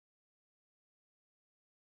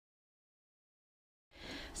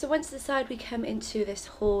So once to the side, we come into this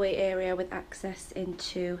hallway area with access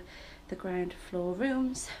into the ground floor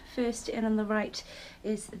rooms. First in on the right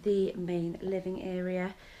is the main living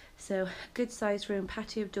area. So good sized room,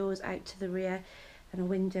 patio doors out to the rear and a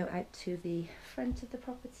window out to the front of the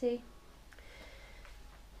property.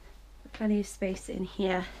 Plenty of space in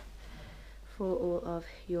here for all of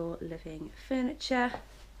your living furniture.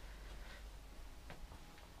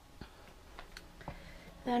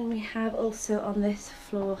 Then we have also on this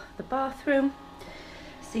floor the bathroom.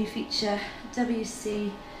 So you feature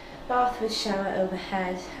WC bath with shower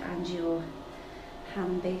overhead and your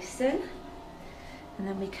hand basin. And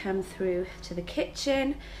then we come through to the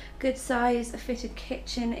kitchen. Good size, a fitted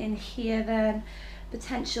kitchen in here then.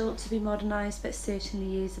 Potential to be modernised but certainly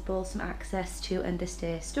usable. Some access to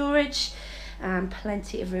understair storage and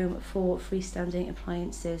plenty of room for freestanding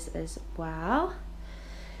appliances as well.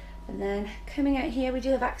 And then coming out here, we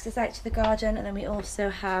do have access out to the garden, and then we also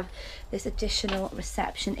have this additional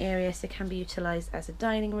reception area, so it can be utilised as a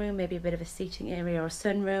dining room, maybe a bit of a seating area or a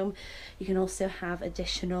sunroom. You can also have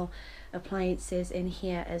additional appliances in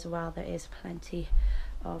here as well. There is plenty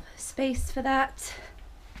of space for that.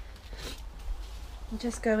 I'm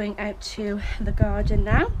just going out to the garden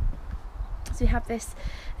now. So we have this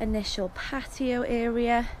initial patio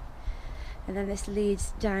area. And then this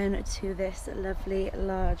leads down to this lovely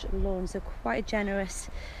large lawn, so quite a generous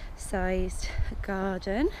sized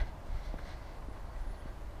garden,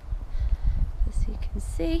 as you can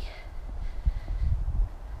see.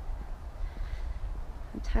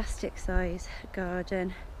 Fantastic size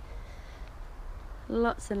garden.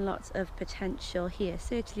 Lots and lots of potential here,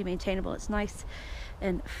 certainly maintainable. It's nice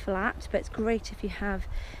and flat, but it's great if you have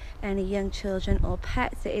any young children or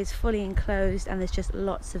pets. It is fully enclosed and there's just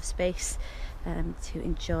lots of space to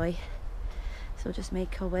enjoy. So we'll just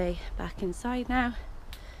make our way back inside now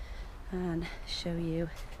and show you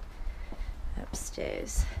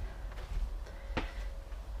upstairs.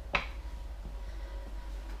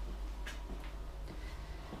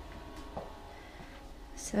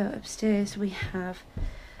 So upstairs we have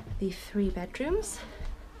the 3 bedrooms.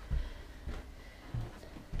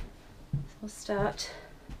 So we'll start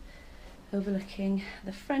overlooking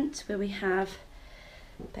the front, where we have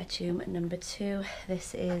bedroom number 2.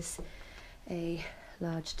 This is a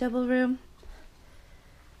large double room.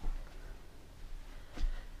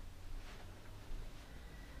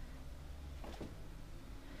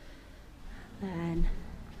 Then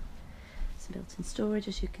some built-in storage,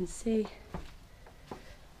 as you can see.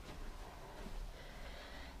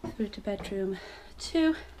 Through to bedroom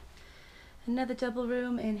 2, another double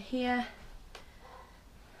room in here,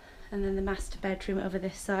 and then the master bedroom over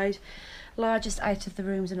this side, largest out of the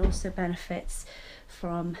rooms and also benefits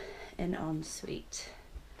from an ensuite.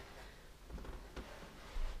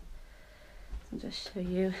 I'll just show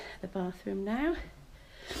you the bathroom now.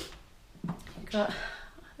 You've got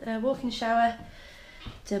a walk-in shower,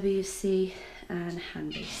 WC and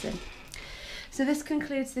hand basin. So this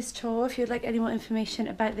concludes this tour. If you'd like any more information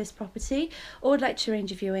about this property or would like to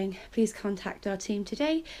arrange a viewing, please contact our team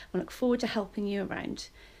today. I look forward to helping you around.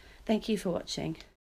 Thank you for watching.